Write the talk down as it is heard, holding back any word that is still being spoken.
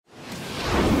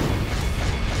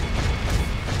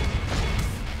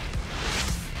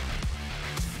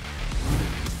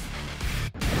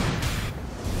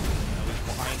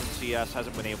GS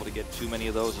hasn't been able to get too many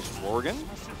of those as Morgan.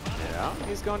 Yeah,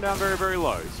 he's going down very, very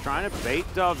low. He's trying to bait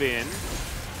Dove in.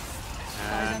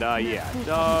 And yeah,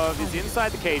 Dove is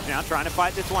inside the cage now, trying to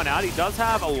fight this one out. He does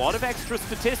have a lot of extra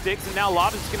statistics, and now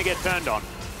Lava's going to get turned on.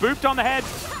 Booped on the head,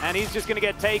 and he's just going to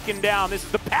get taken down. This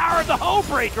is the power of the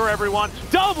Hullbreaker, everyone.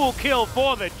 Double kill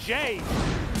for the Jayce.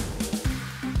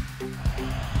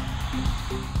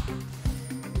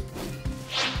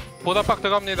 보다박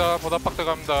들어갑니다. 보다박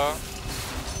들어갑니다.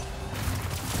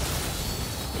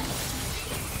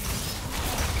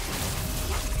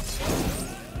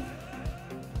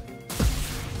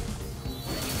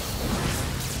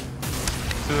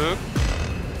 득.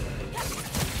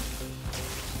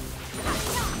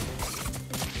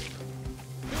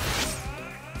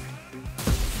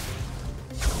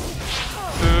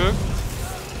 득.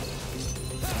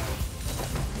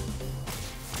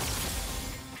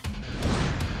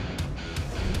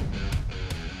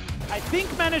 I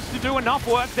think managed to do enough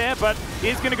work there, but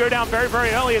is going to go down very, very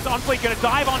early as Onfleet going to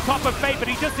dive on top of Fate, but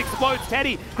he just explodes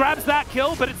Teddy. Grabs that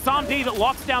kill, but it's Samdi that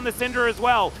locks down the Cinder as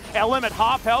well. LM at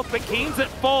half health, but Kiin's at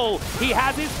full. He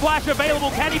has his flash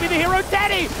available. Can he be the hero?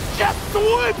 Teddy just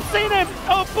swoops in him,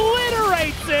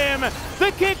 obliterates him.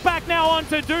 The kickback now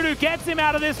onto Dudu gets him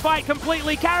out of this fight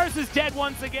completely. Karis is dead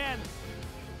once again.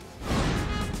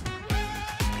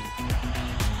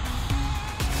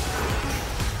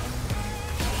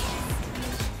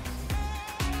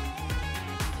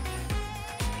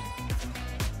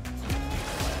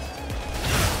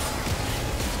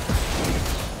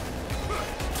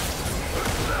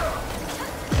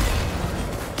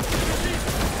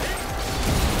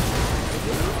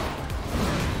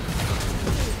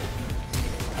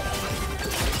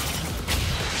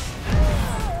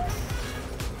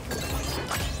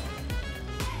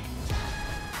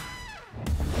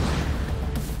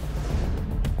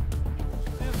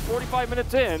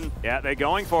 Minutes in. Yeah, they're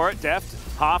going for it. Deft,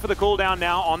 half of the cooldown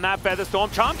now on that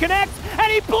Featherstorm. Charm connects,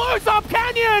 and he blows up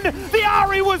Canyon! The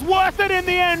Ahri was worth it in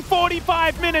the end,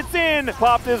 45 minutes in.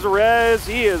 Popped his res,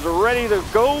 he is ready to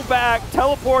go back,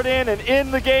 teleport in and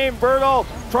in the game. Bertol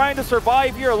trying to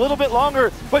survive here a little bit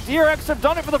longer, but DRX have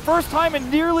done it for the first time in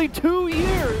nearly 2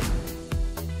 years.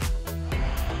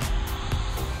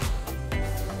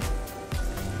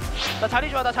 나 자리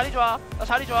좋아, 나 자리 좋아, 나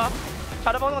자리 좋아.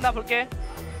 자리 먹는 거 나 볼게.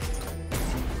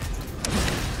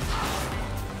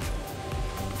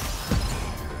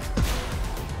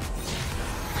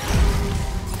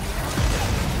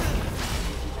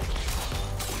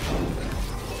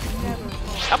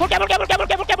 아, 볼게.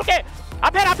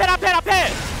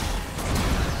 앞에.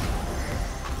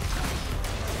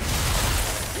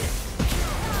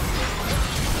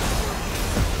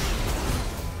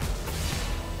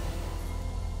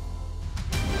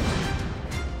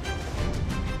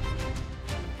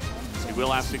 He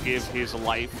will have to give his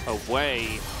life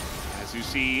away. As you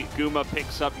see, Guma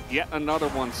picks up yet another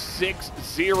one,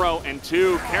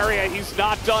 6-0-2. Carrier, he's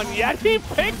not done yet. He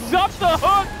picks up the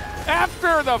hook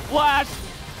after the flash.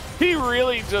 He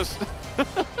really just,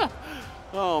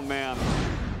 oh man.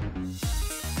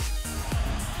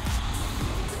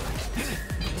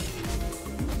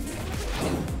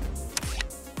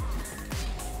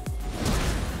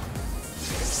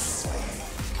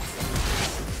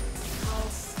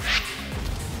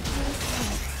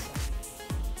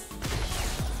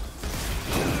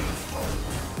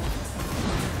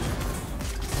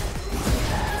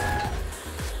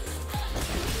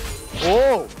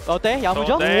 오! 어때?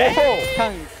 야무져? 어때? 오!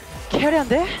 그냥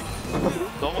캐리한데?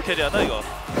 너무 캐리하다 이거.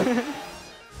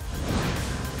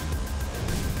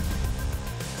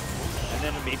 And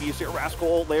then maybe you see a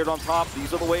Rascal layered on top.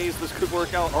 These are the ways this could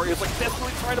work out. Arya's like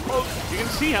desperately trying to poke. You can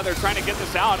see how they're trying to get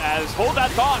this out as Hold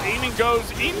That Thought aiming goes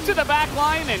into the back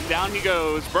line and down he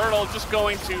goes. Bertol just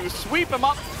going to sweep him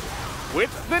up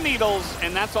with the needles,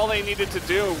 and that's all they needed to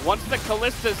do. Once the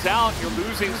Kalista's out, you're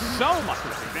losing so much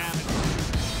damage.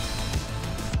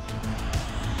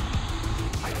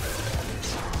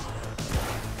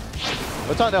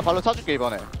 괜찮아, 내가 발로 차줄게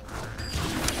이번에.